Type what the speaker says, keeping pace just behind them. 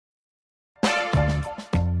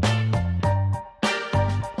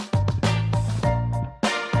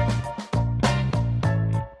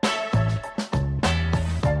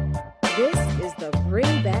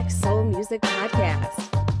Music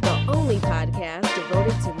Podcast, the only podcast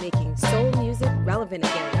devoted to making soul music relevant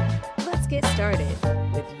again. Let's get started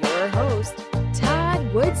with your host,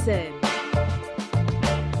 Todd Woodson.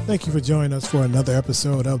 Thank you for joining us for another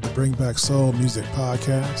episode of the Bring Back Soul Music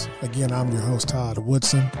Podcast. Again, I'm your host, Todd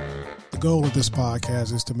Woodson. The goal of this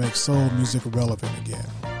podcast is to make soul music relevant again.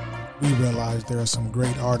 We realize there are some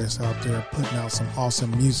great artists out there putting out some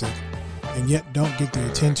awesome music and yet don't get the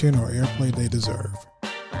attention or airplay they deserve.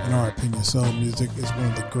 In our opinion, soul music is one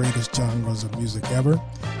of the greatest genres of music ever,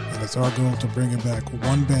 and it's our goal to bring it back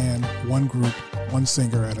one band, one group, one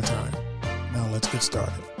singer at a time. Now let's get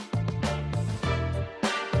started.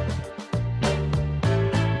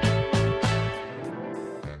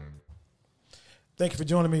 Thank you for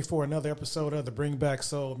joining me for another episode of the Bring Back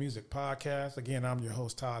Soul Music Podcast. Again, I'm your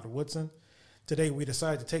host, Todd Woodson. Today, we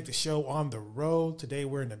decided to take the show on the road. Today,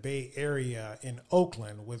 we're in the Bay Area in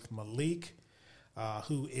Oakland with Malik,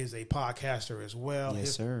 who is a podcaster as well.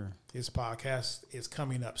 Yes, sir. His podcast is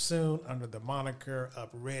coming up soon under the moniker of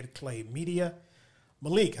Red Clay Media.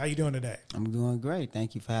 Malik, how you doing today? I'm doing great.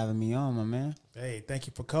 Thank you for having me on, my man. Hey, thank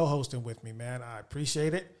you for co-hosting with me, man. I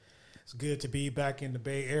appreciate it. It's good to be back in the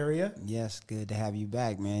Bay Area. Yes, good to have you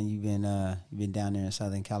back, man. You've been down there in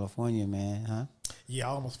Southern California, man, huh? Yeah,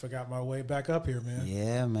 I almost forgot my way back up here, man.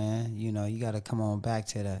 Yeah, man. You know, you got to come on back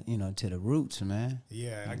to the, to the roots, man.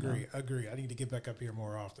 Yeah, I agree. I need to get back up here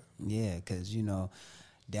more often. Yeah, because, down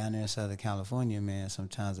there in Southern California, man,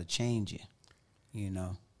 sometimes it change you,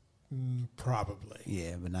 Probably.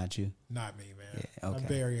 Yeah, but not you. Not me, man. Yeah, okay. I'm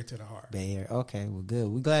Bay Area to the heart. Bay Area. Okay, well, good.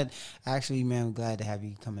 We're glad. Actually, man, we're glad to have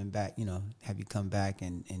you coming back, have you come back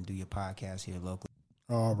and do your podcast here locally.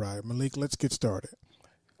 All right, Malik, let's get started.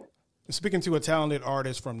 Speaking to a talented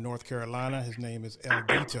artist from North Carolina, his name is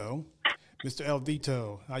Elvito. Mr.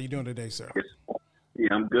 Elvito, how you doing today, sir? Yeah,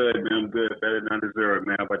 I'm good, man. I'm good. Better than undeserved,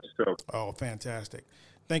 man. How about yourself? Oh, fantastic.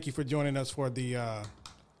 Thank you for joining us for the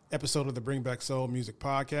episode of the Bring Back Soul Music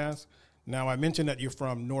Podcast. Now, I mentioned that you're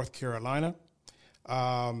from North Carolina.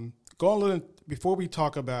 Before we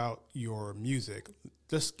talk about your music,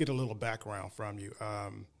 just get a little background from you.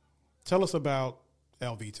 Tell us about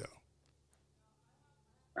Elvito.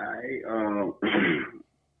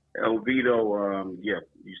 Elvito,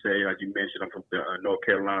 you say, like you mentioned, I'm from North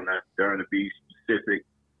Carolina, Durham to be specific,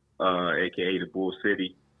 a.k.a. the Bull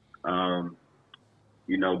City.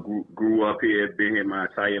 Grew up here, been here my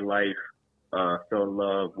entire life, fell in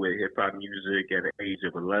love with hip-hop music at the age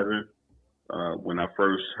of 11 when I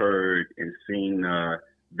first heard and seen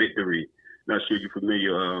Victory. Not sure you're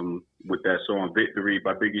familiar with that song, Victory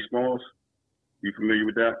by Biggie Smalls. You familiar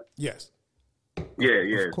with that? Yes.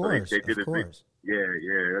 Yeah. Of course, so they did of course. Yeah,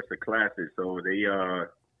 that's a classic. So they,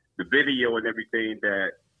 the video and everything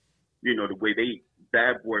that, the way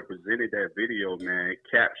Bad Boy presented that video, man,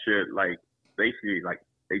 captured basically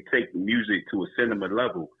they take music to a cinema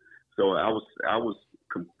level. So I was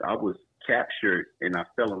captured and I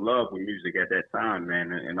fell in love with music at that time,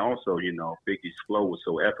 man. And also, Biggie's flow was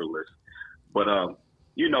so effortless. But,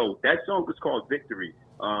 that song is called Victory.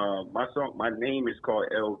 My name is called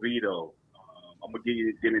Elvito. I'm gonna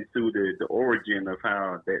get into the origin of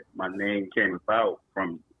how that my name came about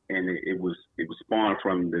from, and it was spawned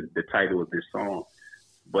from the title of this song.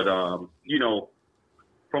 But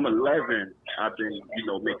from 11, I've been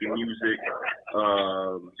making music,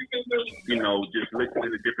 just listening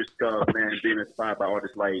to different stuff, man. Being inspired by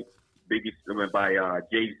artists like Biggie, by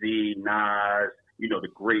Jay-Z, Nas, the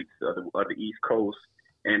greats of the East Coast,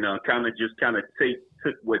 and kind of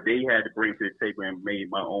took what they had to bring to the table and made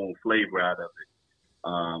my own flavor out of it.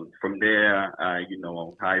 From there,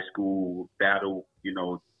 high school battle,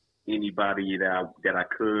 anybody that I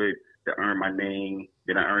could to earn my name.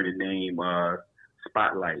 Then I earned the name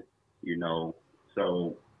Spotlight,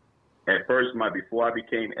 So at first, before I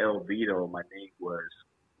became Elvito, my name was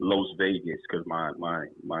Los Vegas because my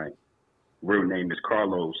real name is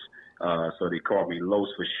Carlos. So they call me Los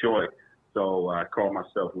for short. So I call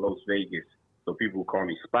myself Los Vegas. So people call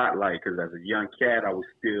me Spotlight because as a young cat, I was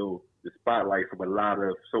still the spotlight from a lot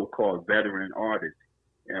of so-called veteran artists,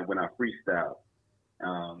 and when I freestyle.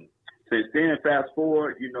 Since then, fast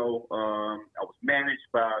forward, I was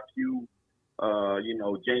managed by a few,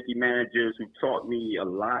 janky managers who taught me a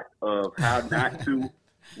lot of how not to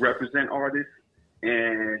represent artists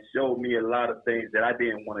and showed me a lot of things that I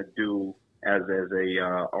didn't want to do as a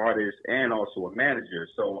artist and also a manager.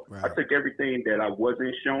 So right. I took everything that I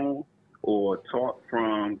wasn't shown or taught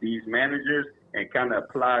from these managers and kind of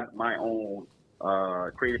applied my own,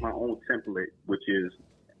 created my own template, which is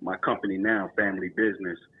my company now, Family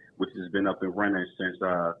Business, which has been up and running since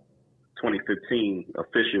 2015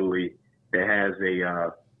 officially. That has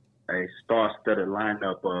a star-studded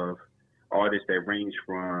lineup of artists that range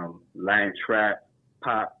from Latin trap,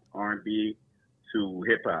 pop, R&B to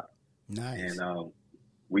hip hop. Nice. And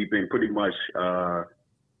we've been pretty much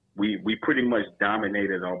we pretty much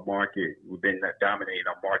dominated our market. We've been dominating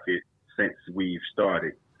our market since we've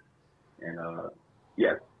started. And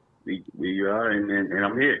yeah, we are, and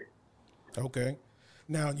I'm here. Okay.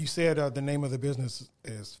 Now, you said the name of the business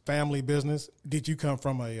is Family Business. Did you come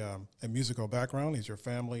from a musical background? Is your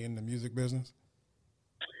family in the music business?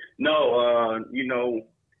 No,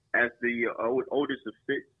 as the oldest of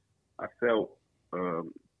six, I felt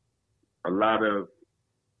a lot of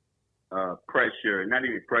pressure, not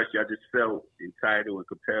even pressure. I just felt entitled and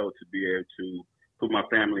compelled to be able to put my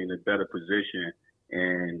family in a better position.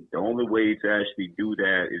 And the only way to actually do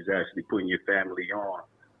that is actually putting your family on.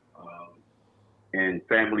 And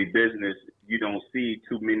family business, you don't see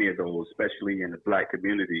too many of those, especially in the Black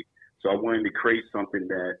community. So I wanted to create something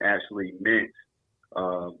that actually meant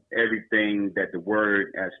everything that the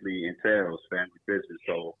word actually entails, family business.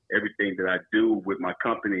 So everything that I do with my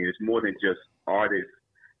company is more than just artists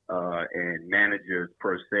and managers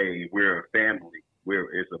per se. We're a family.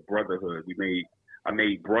 It's a brotherhood. I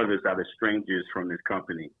made brothers out of strangers from this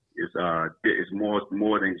company. It's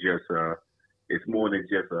more than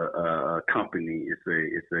just a company.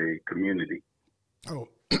 It's a community. Oh,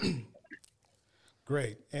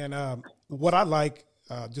 great. And what I like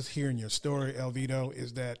just hearing your story, Elvito,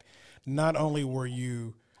 is that not only were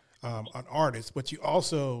you an artist, but you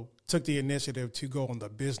also took the initiative to go on the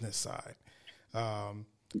business side.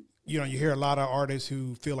 You hear a lot of artists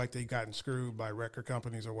who feel like they've gotten screwed by record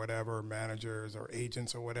companies or whatever, managers or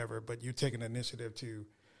agents or whatever, but you take an initiative to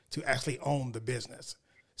actually own the business.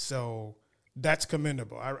 So that's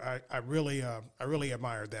commendable. I really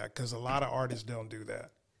admire that, because a lot of artists don't do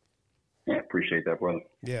that. Yeah, appreciate that, brother.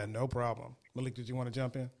 Yeah, no problem. Malik, did you want to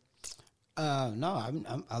jump in? No,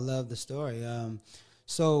 I love the story.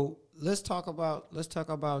 So let's talk about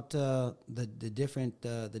the different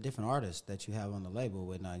artists that you have on the label.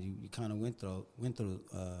 Whatnot, you kind of went through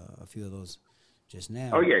a few of those just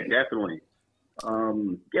now. Oh yeah, definitely.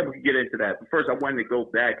 Yeah, we can get into that. But first, I wanted to go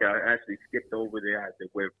back. I actually skipped over there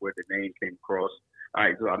where the name came across. All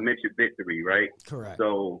right, so I mentioned Victory, right? Correct.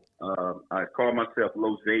 So I call myself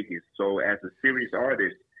Los Vegas. So as a serious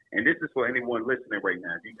artist, and this is for anyone listening right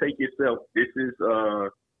now, if you take yourself, this is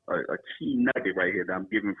a key nugget right here that I'm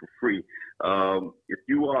giving for free. If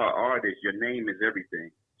you are an artist, your name is everything.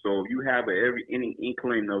 So if you have any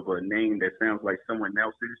inkling of a name that sounds like someone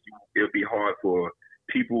else's, it'll be hard for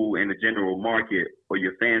people in the general market or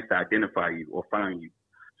your fans to identify you or find you.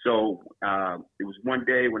 So it was one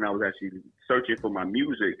day when I was actually searching for my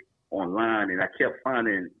music online, and I kept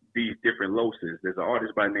finding these different Loses. There's an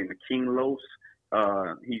artist by the name of King Los.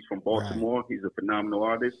 He's from Baltimore. Right. He's a phenomenal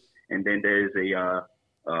artist. And then there's a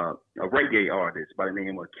reggae artist by the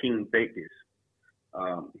name of King Vegas.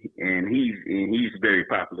 And he's very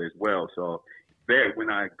popular as well. So when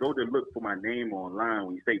I go to look for my name online,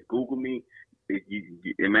 when you say Google me,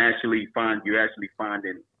 you actually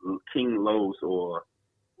finding King Los or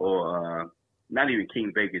not even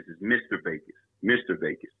King Vegas, is Mr.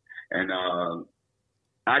 Vegas. And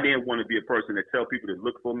I didn't want to be a person that tell people to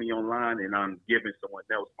look for me online and I'm giving someone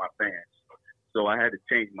else my fans. So I had to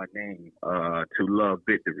change my name to Love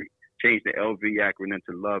Victory. Change the LV acronym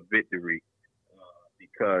to Love Victory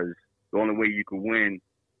because the only way you can win,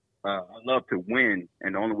 I love to win,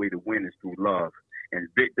 and the only way to win is through love. And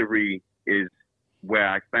victory is where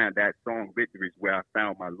I found that song. Victory is where I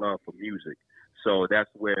found my love for music. So that's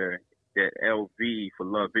where that LV for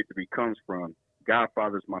Love Victory comes from.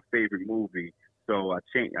 Godfather's my favorite movie. So I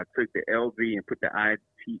took the LV and put the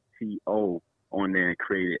ITTO on there and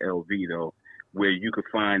created LV though, where you could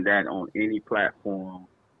find that on any platform,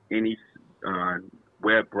 any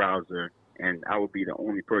web browser, and I would be the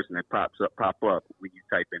only person that pop up when you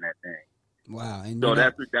type in that name. Wow! And so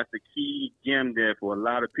that's the key gem there for a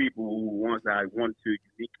lot of people who want to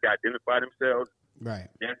uniquely identify themselves. Right.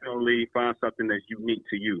 Definitely find something that's unique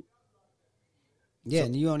to you. Yeah,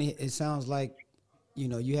 and it sounds like,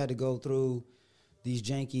 you had to go through these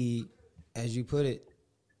janky, as you put it,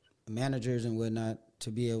 managers and whatnot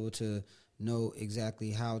to be able to know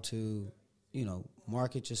exactly how to,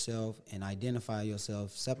 market yourself and identify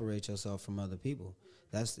yourself, separate yourself from other people.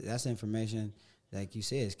 That's information, like you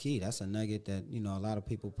said, is key. That's a nugget that, a lot of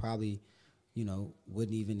people probably,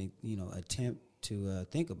 wouldn't even, attempt to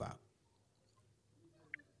think about.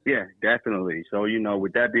 Yeah, definitely. So,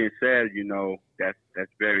 with that being said,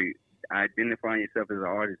 that's very, identifying yourself as an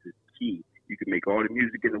artist is key. You can make all the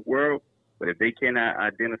music in the world, but if they cannot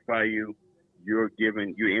identify you, you're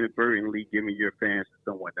inadvertently giving your fans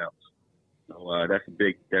to someone else. So that's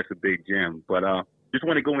a big gem. But just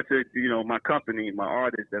want to go into my company, my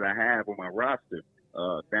artists that I have on my roster.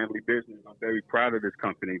 Family Business. I'm very proud of this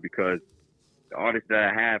company because the artists that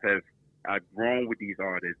I have I've grown with these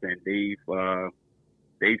artists, and they've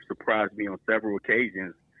surprised me on several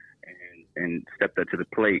occasions and stepped up to the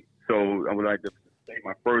plate. So I would like to say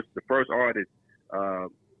the first artist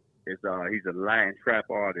is he's a Latin trap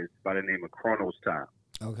artist by the name of Chronos Time.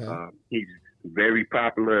 Okay. He's very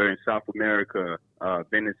popular in South America.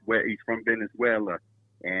 Venezuela. He's from Venezuela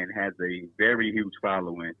and has a very huge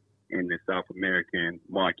following in the South American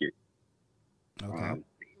market. Okay.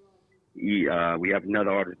 We have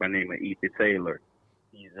another artist by the name of Ethan Taylor.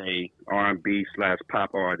 He's a R&B /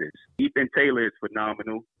 pop artist. Ethan Taylor is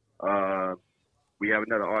phenomenal. We have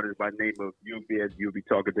another artist by the name of you'll be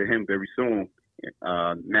talking to him very soon.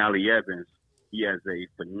 Mally Evans. He has a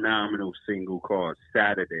phenomenal single called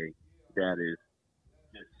Saturday that is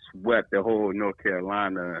just swept the whole North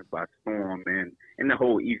Carolina by storm and the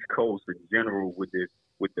whole East Coast in general with the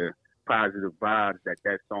positive vibes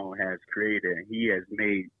that song has created. And he has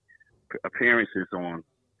made appearances on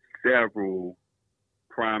several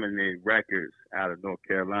prominent records out of North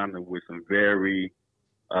Carolina with some very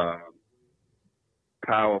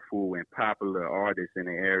powerful and popular artists in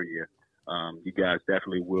the area. You guys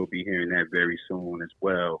definitely will be hearing that very soon as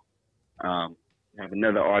well. I have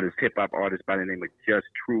another artist, hip hop artist by the name of Just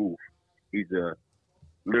Truth. He's a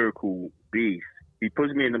lyrical beast. He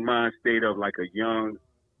puts me in the mind state of like a young,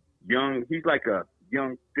 he's like a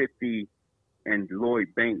young 50 and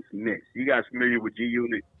Lloyd Banks mix. You guys familiar with G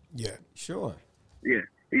Unit? Yeah. Sure. Yeah.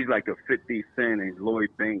 He's like a 50 Cent and Lloyd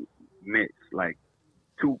Banks mix, like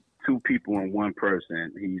two people in one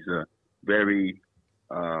person. He's a very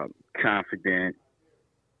confident,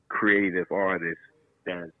 creative artist.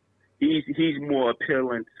 He's more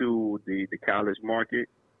appealing to the college market,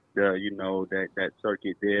 that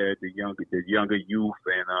circuit there, the younger youth,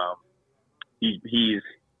 and he's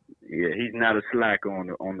not a slack on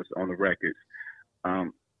the records.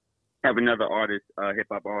 Have another artist, hip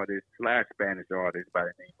hop artist / Spanish artist by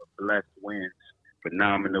the name of Bless Wins,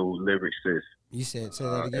 phenomenal lyricist. You say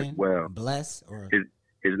that again. As well. Bless or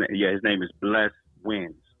his name is Bless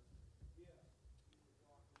Wins.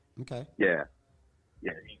 Okay. Yeah.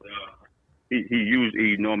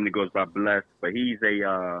 He normally goes by Bless, but he's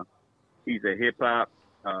a hip hop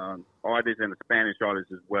artist and a Spanish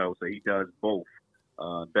artist as well. So he does both,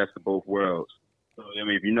 best of both worlds. So I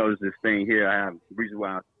mean, if you notice this thing here, the reason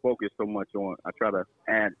why I focus so much on, I try to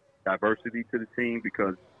add diversity to the team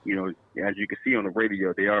because as you can see on the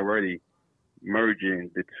radio, they already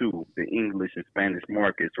merging the two, the English and Spanish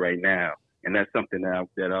markets right now. And that's something that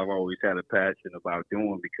I've always had a passion about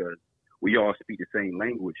doing because we all speak the same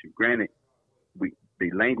language. Granted,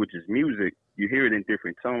 the language is music. You hear it in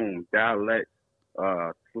different tones, dialect,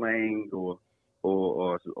 slang, or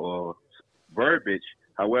verbiage.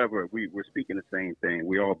 However, we're speaking the same thing.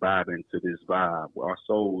 We all vibing to this vibe. Our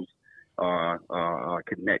souls are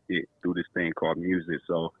connected through this thing called music.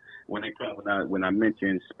 So when I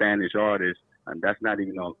mention Spanish artists, and that's not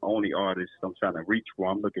even the only artist I'm trying to reach for.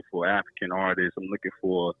 I'm looking for African artists. I'm looking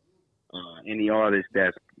for any artist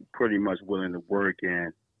that's pretty much willing to work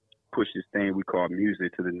and push this thing we call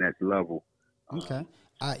music to the next level. Okay.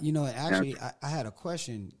 I had a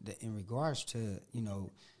question in regards to,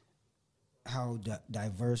 how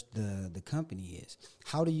diverse the company is.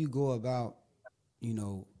 How do you go about,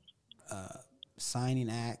 signing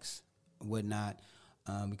acts, whatnot?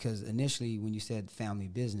 Because initially when you said family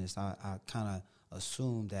business, I kind of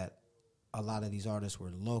assumed that a lot of these artists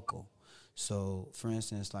were local. So, for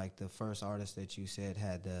instance, like the first artist that you said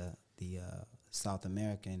had the South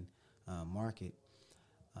American market,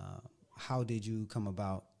 how did you come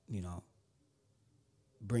about,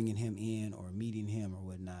 bringing him in or meeting him or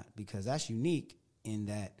whatnot? Because that's unique in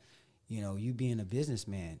that, you being a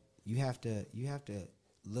businessman, you have to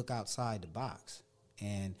look outside the box,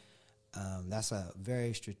 and that's a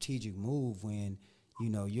very strategic move when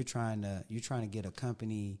you're trying to get a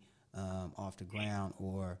company off the ground,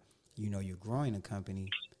 or you're growing a company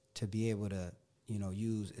to be able to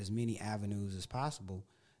use as many avenues as possible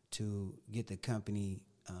to get the company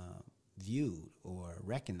viewed or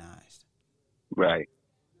recognized. Right.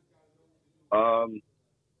 Story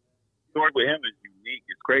with him is unique.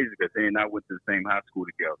 It's crazy because he and I went to the same high school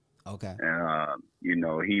together. Okay. And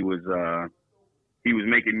he was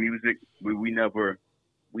making music. We never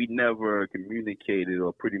communicated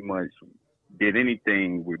or pretty much did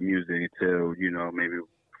anything with music until maybe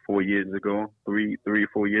 4 years ago, 3 or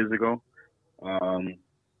 4 years ago.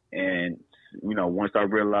 And once I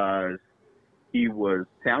realized he was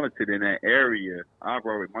talented in that area.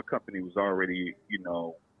 My company was already,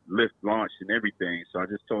 lift launched and everything. So I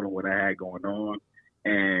just told him what I had going on,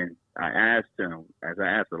 and I asked him, as I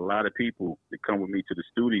asked a lot of people to come with me to the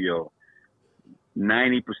studio.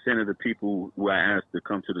 90% of the people who I asked to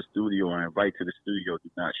come to the studio or invite to the studio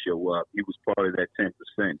did not show up. He was part of that 10%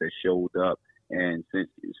 that showed up, and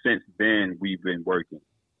since then we've been working.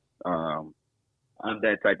 I'm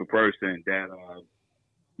that type of person that,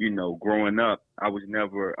 growing up, I was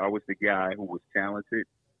the guy who was talented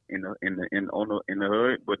in the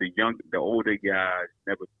hood, but the older guys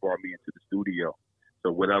never brought me into the studio.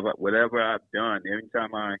 So whatever I've done, every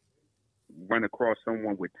time I run across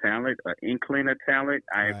someone with talent, an inkling of talent,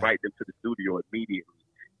 I invite them to the studio immediately,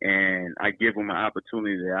 and I give them an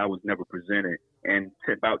opportunity that I was never presented. And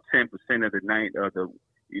about 10% of the night of the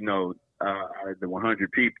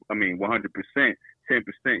 100 people, 100%,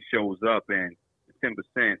 10% shows up, and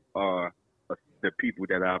 10% are the people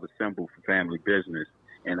that I've assembled for family business.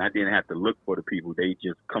 And I didn't have to look for the people; they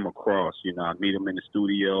just come across. I meet them in the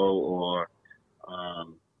studio, or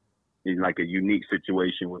in like a unique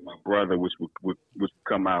situation with my brother, which would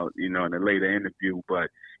come out, in a later interview. But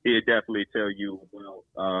he'll definitely tell you about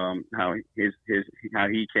how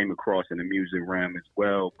he came across in the music realm as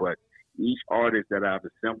well. But each artist that I've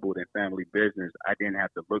assembled in family business, I didn't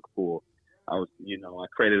have to look for. I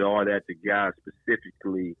credit all that to God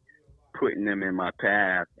specifically putting them in my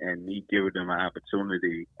path and me giving them an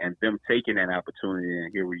opportunity and them taking that opportunity,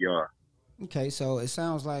 and here we are. Okay, so it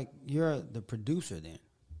sounds like you're the producer then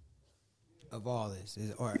of all this,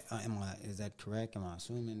 is that correct? Am I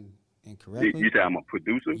assuming incorrectly? You say I'm a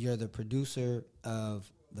producer? You're the producer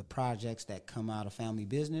of the projects that come out of family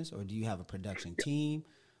business, or do you have a production team?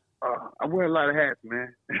 I wear a lot of hats,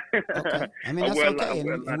 man. Okay, I mean that's okay.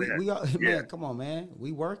 We all, man, come on, man.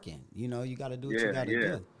 We working. You got to do what you got to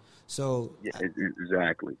do. So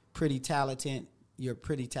exactly. Pretty talented. You're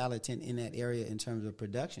pretty talented in that area in terms of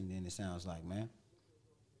production. Then it sounds like, man.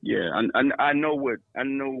 Yeah, I know what's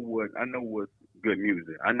good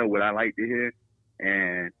music. I know what I like to hear,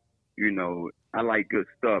 and I like good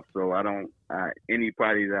stuff. So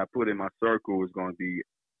anybody that I put in my circle is going to be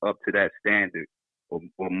up to that standard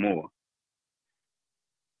or more.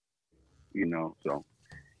 So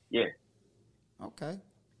yeah. Okay.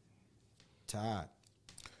 Todd.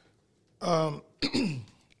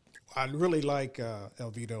 I really like,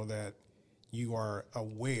 Elvito, that you are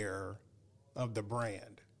aware of the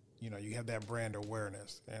brand. You have that brand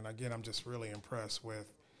awareness. And again, I'm just really impressed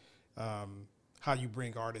with how you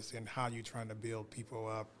bring artists in, how you're trying to build people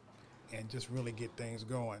up and just really get things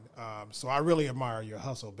going. So I really admire your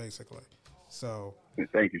hustle, basically. So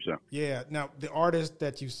thank you, sir. Yeah. Now, the artist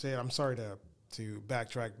that you said, I'm sorry to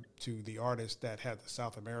backtrack to the artist that had the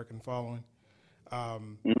South American following.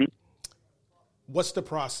 What's the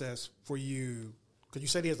process for you? Because you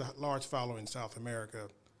said he has a large following in South America.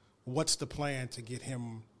 What's the plan to get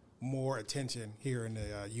him more attention here in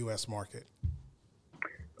the U.S. market?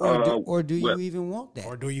 Or do you even want that?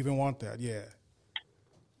 Or do you even want that? Yeah.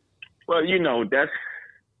 Well, that's,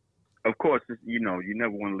 of course, you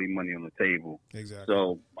never want to leave money on the table. Exactly.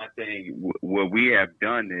 So my thing, what we have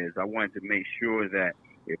done is I wanted to make sure that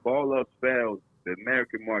if all else fails, the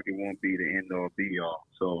American market won't be the end all be all.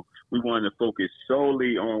 So we wanted to focus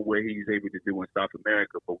solely on what he's able to do in South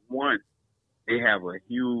America. But one, they have a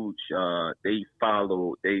huge, the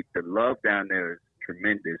love down there is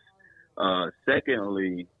tremendous.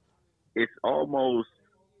 Secondly, it's almost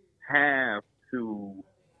have to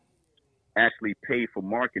actually pay for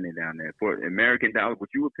marketing down there. For American dollars, what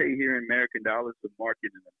you would pay here in American dollars to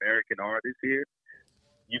market an American artist here,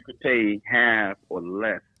 you could pay half or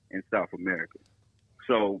less in South America.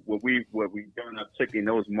 So what we've done, I've taken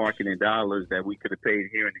those marketing dollars that we could have paid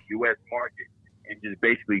here in the U.S. market and just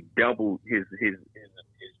basically doubled his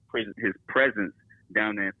presence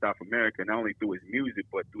down there in South America, not only through his music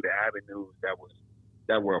but through the avenues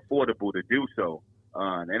that were affordable to do so.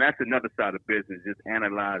 And that's another side of business, just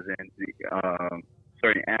analyzing the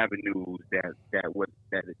certain avenues that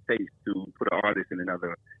it takes to put an artist in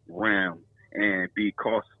another realm and be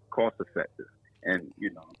cost effective. And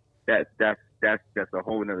that's a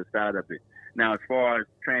whole other side of it. Now, as far as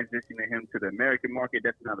transitioning him to the American market,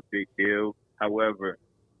 that's not a big deal. However,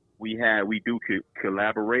 we do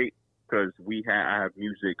collaborate because I have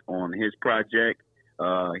music on his project.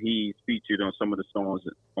 He's featured on some of the songs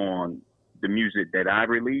on the music that I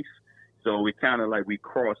release. So it's kind of like we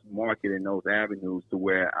cross market in those avenues to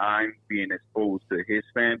where I'm being exposed to his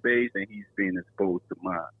fan base and he's being exposed to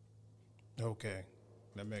mine. Okay,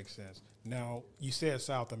 that makes sense. Now, you said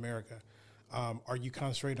South America. Are you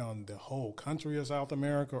concentrating on the whole country of South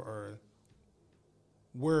America, or?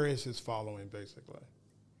 where is his following, basically?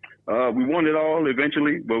 We won it all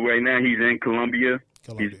eventually, but right now he's in Colombia.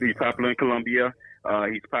 He's popular in Colombia.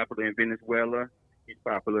 He's popular in Venezuela. He's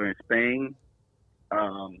popular in Spain.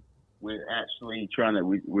 We're actually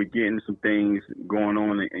we're getting some things going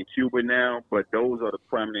on in Cuba now, but those are the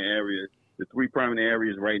prominent areas. The three prominent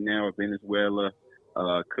areas right now are Venezuela,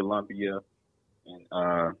 Colombia,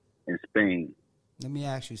 and Spain. Let me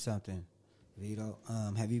ask you something, Vito.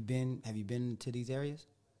 Have you been to these areas?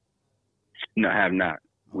 No, I have not.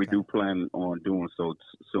 Okay. We do plan on doing so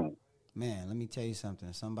soon. Man, let me tell you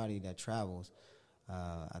something. Somebody that travels,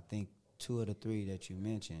 I think 2 of the 3 that you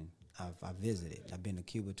mentioned, I've visited. I've been to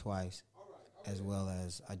Cuba twice, as well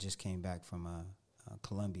as I just came back from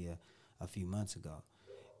Colombia a few months ago.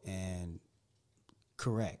 And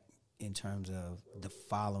correct in terms of the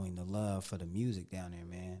following, the love for the music down there,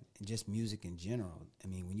 man, and just music in general. I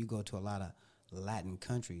mean, when you go to a lot of Latin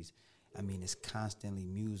countries, I mean, it's constantly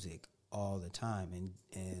music all the time,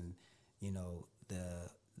 and you know, the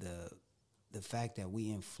fact that we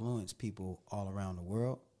influence people all around the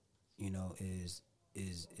world, you know, is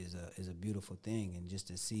a beautiful thing. And just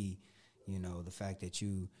to see, you know, the fact that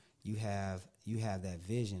you have that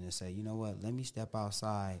vision to say, you know what, let me step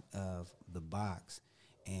outside of the box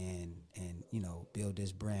and you know, build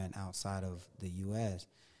this brand outside of the U.S.,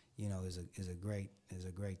 you know, is a great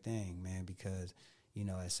thing, man, because, you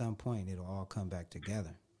know, at some point it'll all come back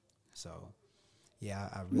together. So yeah,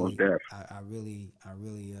 I really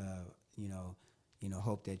you know,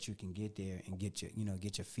 hope that you can get there and get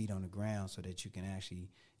your feet on the ground so that you can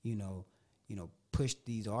actually, you know, push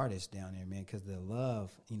these artists down there, man, because the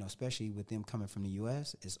love, you know, especially with them coming from the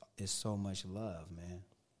U.S., is so much love, man.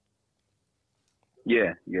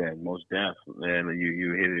 Yeah, most definitely. Man,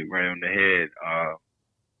 you hit it right on the head.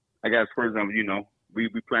 I got, for example, you know, we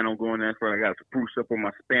plan on going there. I got to spruce up on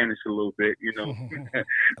my Spanish a little bit, you know,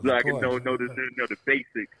 so I can know the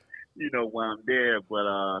basics, you know, while I'm there.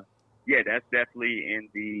 But yeah, that's definitely in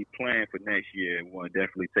the plan for next year. We want to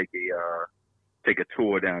definitely take a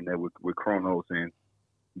tour down there with Kronos and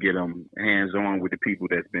get them hands on with the people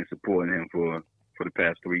that's been supporting him for the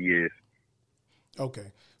past 3 years.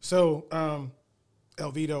 Okay, so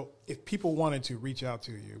Elvito, if people wanted to reach out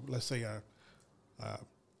to you, let's say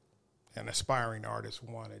an aspiring artist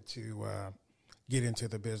wanted to get into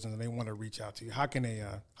the business and they want to reach out to you, how can they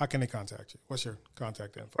contact you? What's your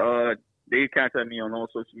contact info? They contact me on all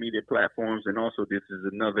social media platforms, and also this is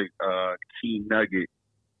another key nugget.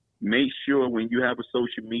 Make sure when you have a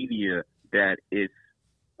social media that it's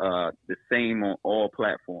the same on all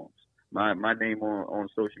platforms. My name on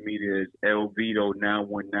social media is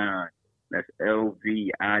Elvito919. That's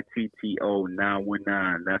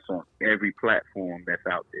LVITTO919. That's on every platform that's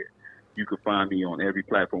out there. You can find me on every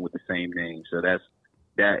platform with the same name. So that's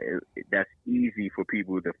easy for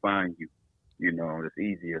people to find you. You know, it's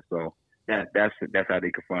easier. So that's how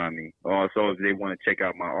they can find me. Also, if they want to check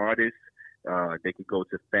out my artists, they can go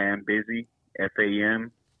to FamBizzy,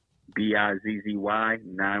 FAMBIZZY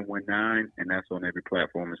 919, and that's on every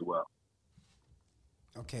platform as well.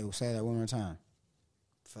 Okay, we'll say that one more time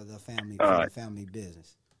for the family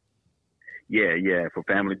business. Yeah. For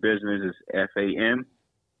family business, it's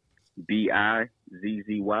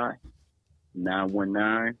FAMBIZZY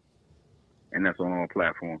 919, and that's on all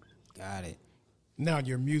platforms. Got it. Now,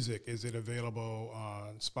 your music, is it available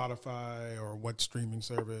on Spotify or what streaming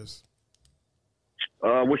service?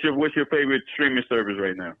 What's your favorite streaming service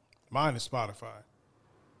right now? Mine is Spotify.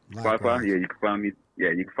 Spotify, yeah, you can find me.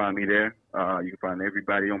 Yeah, you can find me there. You can find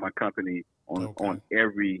everybody on my company on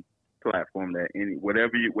every platform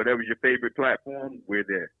whatever your favorite platform, we're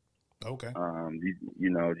there. Okay.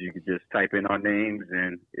 You can just type in our names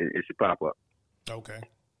and it should pop up. Okay.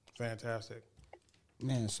 Fantastic.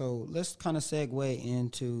 Man, so let's kind of segue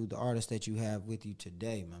into the artist that you have with you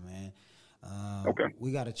today, my man. Okay.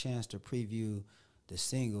 We got a chance to preview the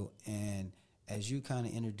single, and as you kind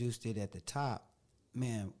of introduced it at the top,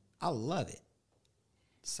 man, I love it.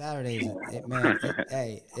 Saturdays, man,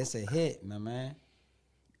 it's a hit, my man.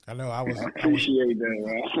 I know. I appreciate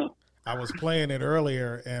that, man. I was playing it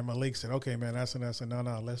earlier, and Malik said, "Okay, man, that's enough." I said, "No,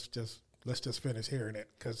 let's just finish hearing it,"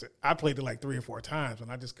 because I played it like 3 or 4 times,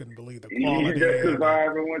 and I just couldn't believe the quality. That's because I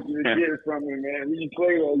haven't want you to get it from me, man. You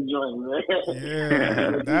play that joint, man.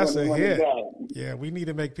 Yeah, that's a hit. Yeah, we need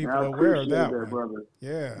to make people aware of that one. Brother.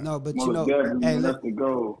 Yeah. No, but Most you know, definitely, hey, that's the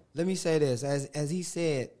goal. let me say this. As he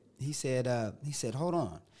said, hold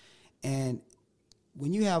on. And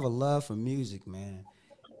when you have a love for music, man,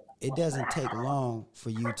 it doesn't take long for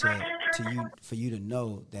you to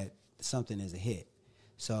know that something is a hit.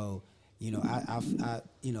 So, you know, I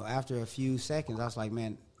after a few seconds, I was like,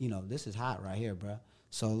 man, you know, this is hot right here, bro.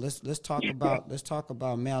 So let's talk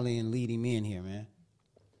about Mally and Lead Him In here, man.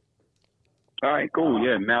 All right, cool.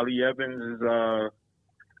 Yeah, Mally Evans is a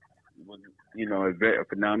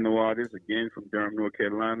phenomenal artist, again, from Durham, North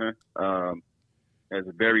Carolina. Has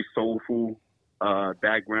a very soulful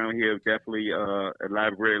background here. Definitely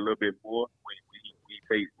elaborate a little bit more when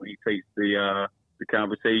he takes the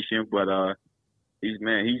conversation. But he's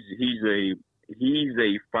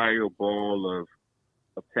a fireball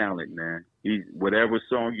of talent, man. He's whatever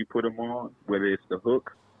song you put him on, whether it's the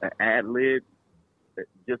hook, an ad lib,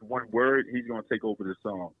 just one word, he's gonna take over the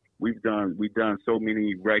song. We've done so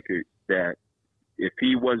many records that if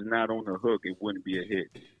he was not on the hook, it wouldn't be a hit.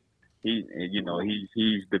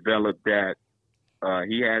 He's developed that.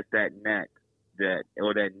 He has that knack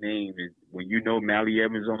that name is when you know Mally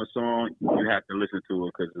Evans on a song, you have to listen to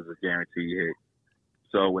it because it's a guaranteed hit.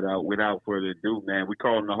 So without further ado, man, we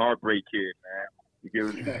call him the Heartbreak Kid, man. We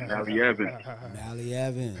give him Mally Evans. Mally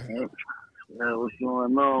Evans. Yeah, what's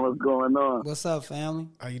going on? What's going on? What's up, family?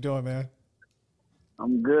 How you doing, man?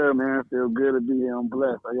 I'm good, man. Feel good to be here. I'm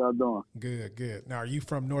blessed. How y'all doing? Good. Now, are you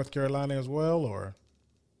from North Carolina as well, or?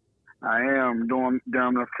 I am down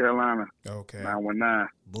North Carolina. Okay. 919.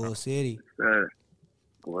 Bull City. Yes, sir.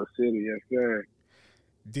 Bull City, yes, sir.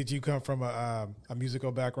 Did you come from a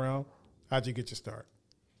musical background? How'd you get your start?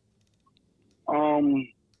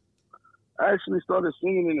 I actually started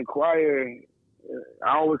singing in the choir.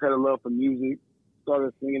 I always had a love for music.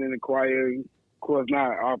 Started singing in the choir. Of course,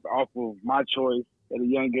 not off of my choice at a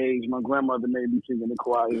young age. My grandmother made me sing in the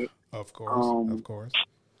choir. Of course.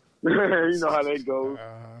 You know how that goes.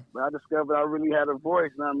 But I discovered I really had a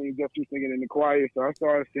voice. I mean, definitely singing in the choir. So I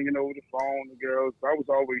started singing over the phone to girls. I was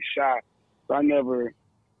always shy. So I never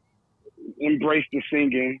embraced the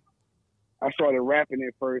singing. I started rapping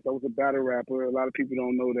at first. I was a battle rapper. A lot of people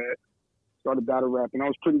don't know that. Started battle rapping. I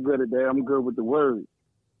was pretty good at that. I'm good with the words.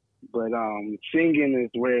 But singing is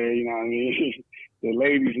where, you know what I mean, the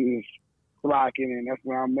ladies is flocking, and that's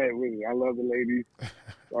when I met with it. I love the ladies.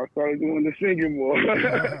 So I started doing the singing more.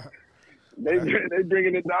 They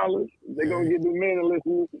bringing the dollars. They going to get the men to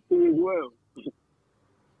listen to as well.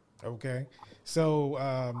 Okay. So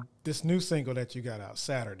this new single that you got out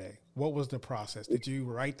Saturday, what was the process? Did you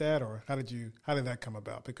write that, or how did that come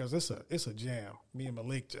about? Because it's a jam. Me and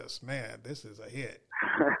Malik this is a hit.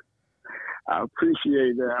 I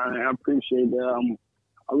appreciate that. I appreciate that.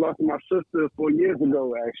 I lost my sister 4 years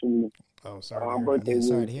ago, actually. Oh, sorry. My birthday was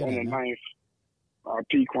on the 9th.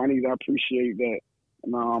 P. Quanita, I appreciate that.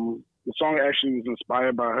 And the song actually was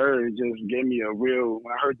inspired by her. It just gave me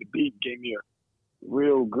when I heard the beat, gave me a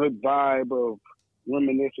real good vibe of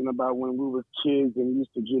reminiscing about when we were kids and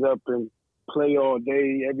used to get up and play all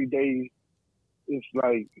day. Every day, it's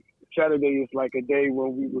like Saturday is like a day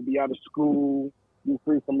when we would be out of school, be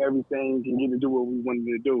free from everything, and get to do what we wanted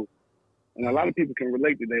to do. And a lot of people can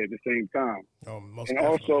relate to that at the same time. Oh, most and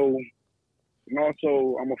definitely.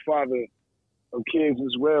 also, I'm a father of kids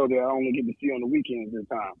as well that I only get to see on the weekends at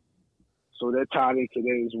times. So that tied into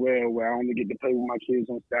that as well, where I only get to play with my kids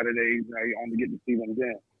on Saturdays and I only get to see them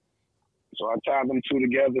then. So I tied them two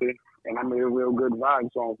together, and I made a real good vibe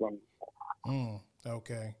song from it.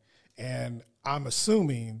 Okay. And I'm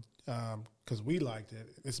assuming, because we liked it,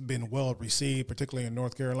 it's been well received, particularly in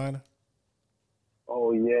North Carolina.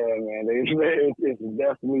 Oh, yeah, man. It's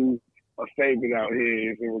definitely a favorite out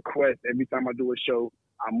here. It's a request. Every time I do a show,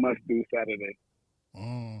 I must do Saturday.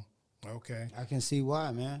 Okay. I can see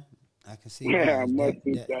why, man. I can see why. I must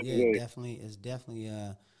do Saturday. Yeah, it's definitely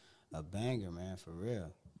a banger, man, for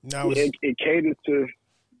real. Now it caters to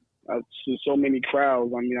so many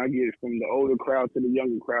crowds. I mean, I get from the older crowd to the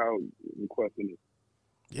younger crowd requesting it.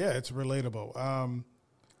 Yeah, it's relatable.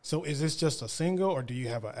 So is this just a single, or do you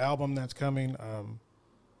have an album that's coming?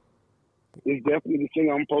 It's definitely the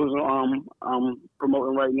single I'm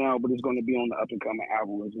promoting right now, but it's going to be on the up-and-coming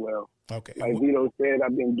album as well. Okay. Like Vito said,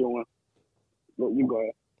 I've been doing – you go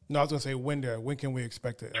ahead. No, I was going to say, when can we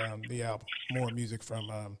expect the album? More music from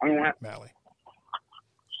Mally.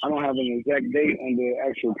 I don't have an exact date on the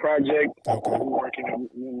actual project. Okay. I'm working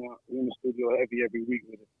in the studio heavy every week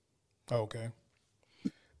with it. Okay.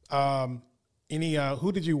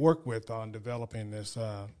 Who did you work with on developing this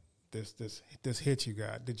hit you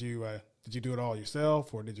got? Did you do it all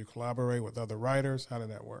yourself, or did you collaborate with other writers? How did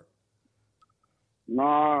that work?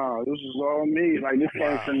 Nah, this is all me. Like, this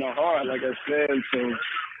came from the heart, like I said. So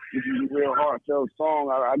this is a real heartfelt song.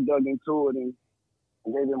 I dug into it and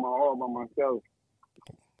gave it my all by myself.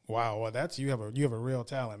 Wow, well, you have a real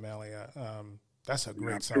talent, Mally. That's a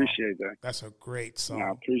great song. I appreciate that. That's a great song. I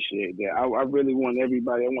appreciate that. I really want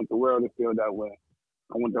everybody. I want the world to feel that way.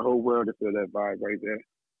 I want the whole world to feel that vibe right there.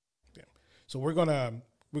 Yeah. So we're gonna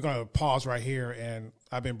pause right here, and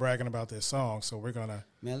I've been bragging about this song, so we're gonna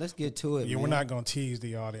let's get to it. Yeah, man. we're not gonna tease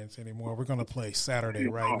the audience anymore. We're gonna play Saturday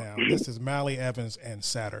right now. This is Mally Evans and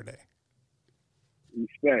Saturday.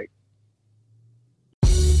 Respect.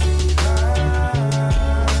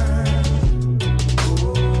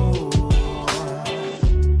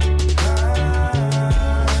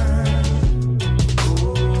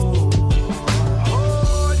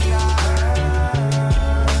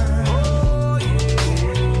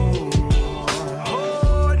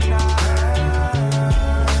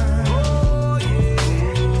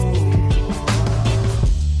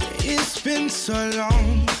 So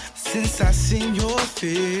long since I seen your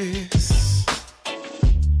face,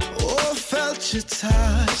 oh, felt your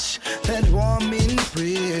touch, that warm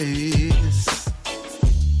embrace.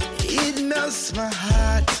 It melts my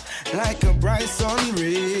heart like a bright sun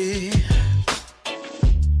ray.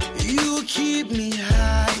 You keep me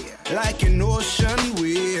high like an ocean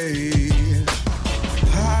wave.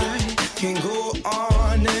 I can go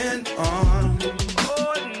on and on,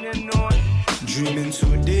 dreaming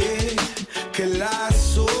today could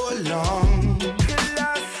last so long.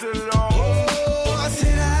 Oh, I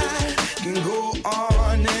said I can go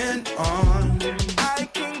on and on. I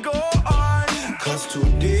can go on. 'Cause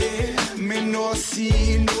today me no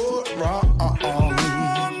see no wrong.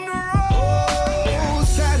 Oh,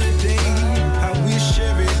 Saturday, I wish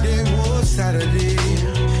every day was Saturday.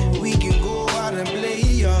 We can go out and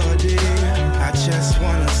play all day. I just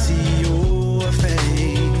wanna see your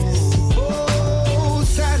face. Oh,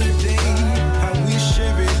 Saturday,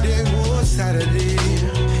 every day was Saturday.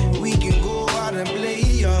 We can go out and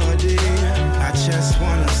play all day. I just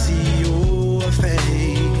wanna see your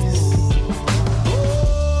face.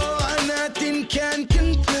 Oh, nothing can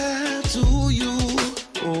compare to you.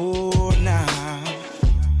 Oh, now,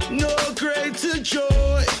 no greater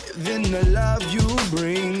joy than the love you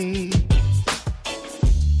bring.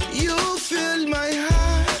 You fill my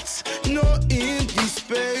heart, no empty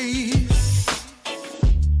space.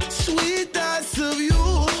 Sweet thoughts of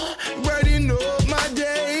you, brighten up my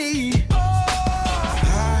day.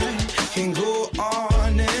 I can go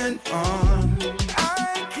on and on.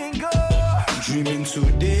 I can go. Dreaming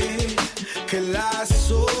today can last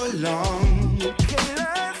so long. Can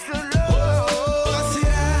last so long. Oh, I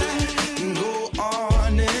said I can go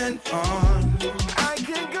on and on. I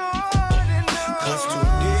can go on and on. 'Cause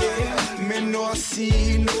today me no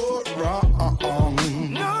see no wrong.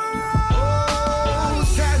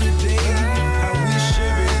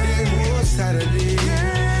 Saturday,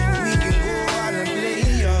 we can go out and play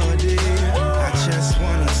all day. I just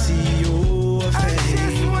wanna see your face. Oh,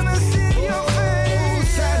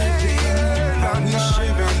 Saturday, I wish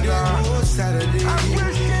every day was Saturday.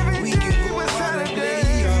 We can go out and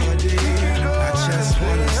play all day. I just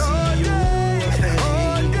wanna see your face.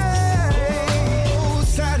 Oh,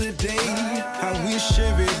 Saturday, I wish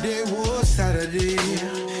every day was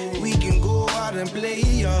Saturday. We can go out and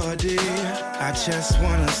play all day. I just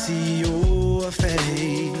wanna see your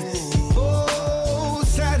face. Oh,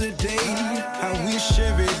 Saturday, I wish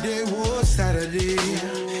every day was Saturday.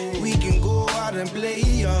 We can go out and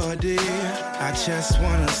play all day. I just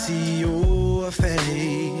wanna see your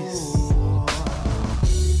face.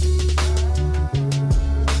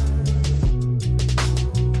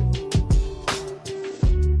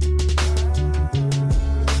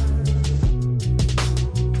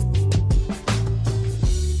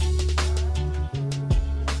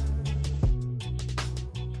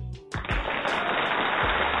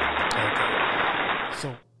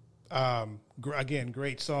 Again,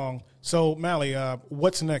 great song. So, Mally,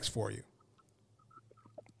 what's next for you?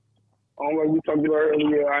 Like we talked about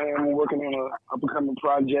earlier, I am working on a up-and-coming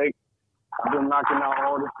project. I've been knocking out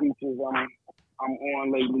all the features I'm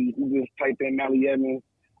on lately. You just type in Mally Evans,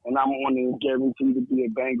 and I'm on it, guaranteed to be a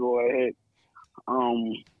banger or a hit.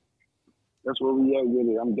 That's where we at with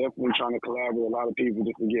it. I'm definitely trying to collaborate with a lot of people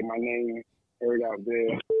just to get my name heard out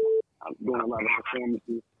there. I'm doing a lot of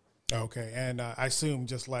performances. Okay, and I assume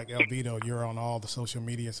just like Elvito, you're on all the social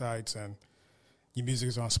media sites and your music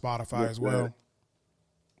is on Spotify as well? Sir.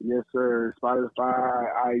 Yes, sir. Spotify,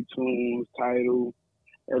 iTunes, Tidal,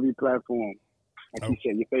 every platform. Like you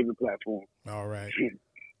said, your favorite platform. All right.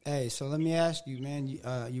 Hey, so let me ask you, man,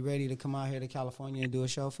 you ready to come out here to California and do a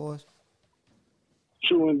show for us?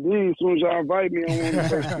 True indeed. As soon as y'all invite me, I'm on the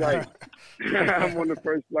first flight. I'm on the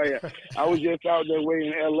first flight. I was just out there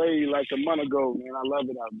waiting in L.A. like a month ago, man. I love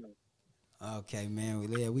it out there. Okay, man. We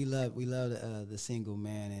love the single,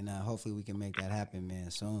 man, and hopefully we can make that happen, man,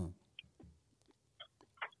 soon.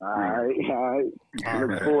 All right.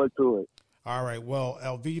 Look forward to it. All right. Well,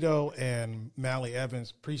 Elvito and Mally Evans,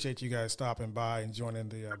 appreciate you guys stopping by and joining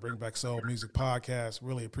the Bring Back Soul Music podcast.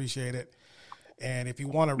 Really appreciate it. And if you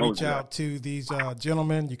want to reach out to these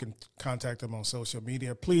gentlemen, you can contact them on social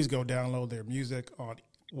media. Please go download their music on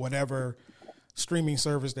whatever streaming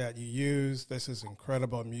service that you use. This is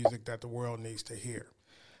incredible music that the world needs to hear.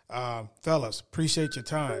 Fellas, appreciate your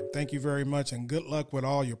time. Thank you very much, and good luck with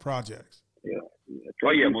all your projects. Yeah.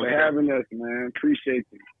 Thank you for having us, man. Appreciate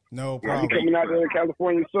it. No problem. You're coming out there in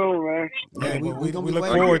California soon, man. Yeah, we look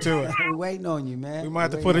forward to it. We're waiting on you, man. We might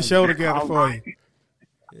have to put a show together for you.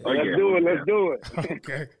 Let's do it.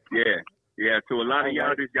 Okay. Yeah. So a lot of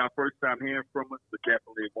y'all, this is y'all first time hearing from us, but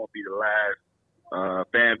definitely it won't be the last.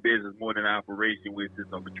 Fan business more than operation, which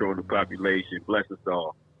is on control of the population. Bless us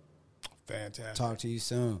all. Fantastic. Talk to you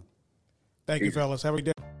soon. Thank you, fellas. Have a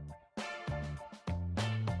good day.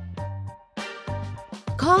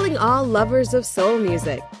 Calling all lovers of soul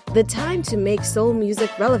music. The time to make soul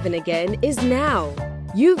music relevant again is now.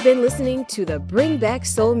 You've been listening to the Bring Back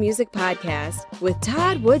Soul Music podcast with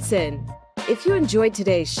Todd Woodson. If you enjoyed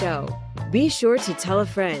today's show, be sure to tell a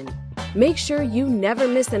friend. Make sure you never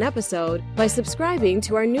miss an episode by subscribing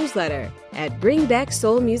to our newsletter at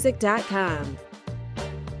bringbacksoulmusic.com.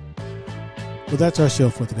 Well, that's our show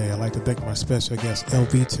for today. I'd like to thank my special guests,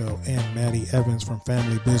 Elvito and Maddie Evans from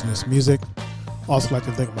Family Business Music. Also like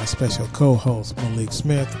to thank my special co-host, Malik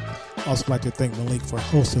Smith. Also like to thank Malik for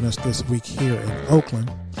hosting us this week here in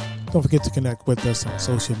Oakland. Don't forget to connect with us on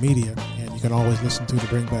social media, and you can always listen to the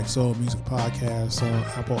Bring Back Soul Music podcast on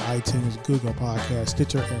Apple, iTunes, Google Podcasts,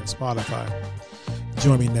 Stitcher, and Spotify.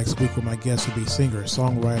 Join me next week where my guest will be singer,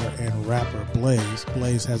 songwriter, and rapper Blaze.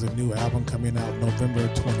 Blaze has a new album coming out November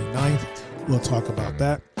 29th. We'll talk about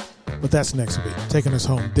that. But that's next week. Taking us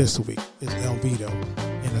home this week is Elvito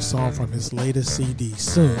and a song from his latest CD,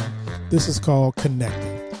 Soon. This is called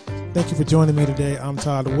Connecting. Thank you for joining me today. I'm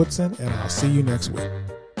Todd Woodson, and I'll see you next week.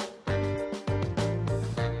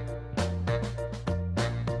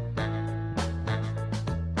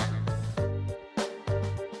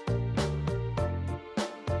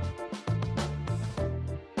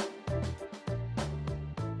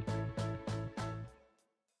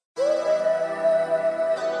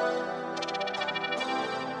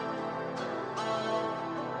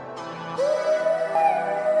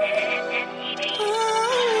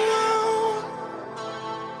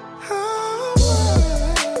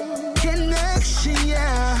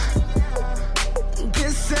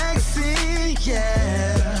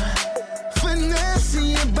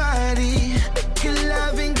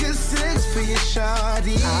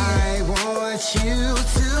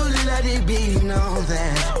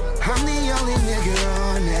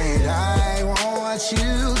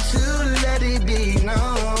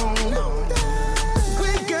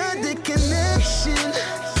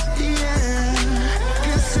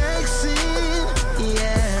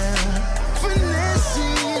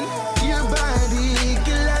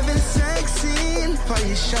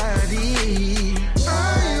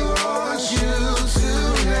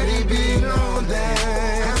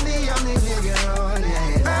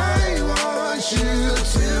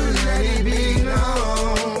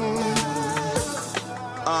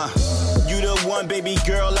 Baby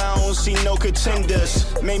girl, I don't see no contenders.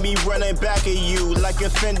 Made me running back at you like a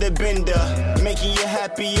fender bender. Making you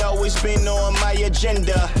happy, always been on my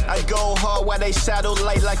agenda. I go hard while they saddle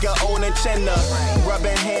light like an old Nintendo.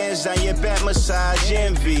 Rubbing hands on your back, massage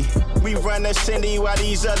envy. We run the city while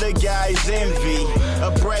these other guys envy.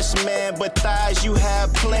 A breast man, but thighs you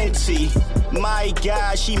have plenty. My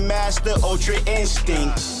God, she master ultra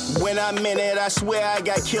instinct. When I'm in it, I swear I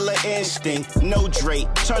got killer instinct. No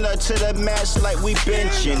Drake, turn her to the max like we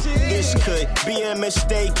benching. This could be a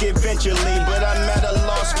mistake eventually, but I'm at a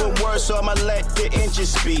loss for words, so I'ma let the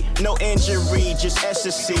inches speak. No injury, just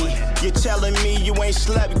S&C. You're telling me you ain't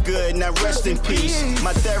slept good, now rest in peace.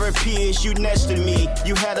 My therapy is you next to me.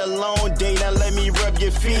 You had a long day, now let me rub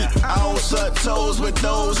your feet. I don't suck toes with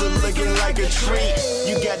those who looking like a treat.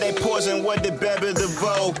 You got that poison, what the better the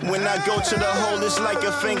vote. When I go to the hole, it's like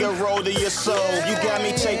a finger roll to your soul. You got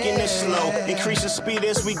me taking it slow, increase the speed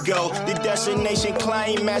as we go. The destination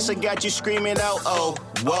climax, I got you screaming out, oh,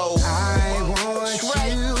 whoa. I want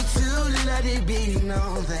you to let it be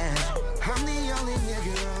known that I'm the only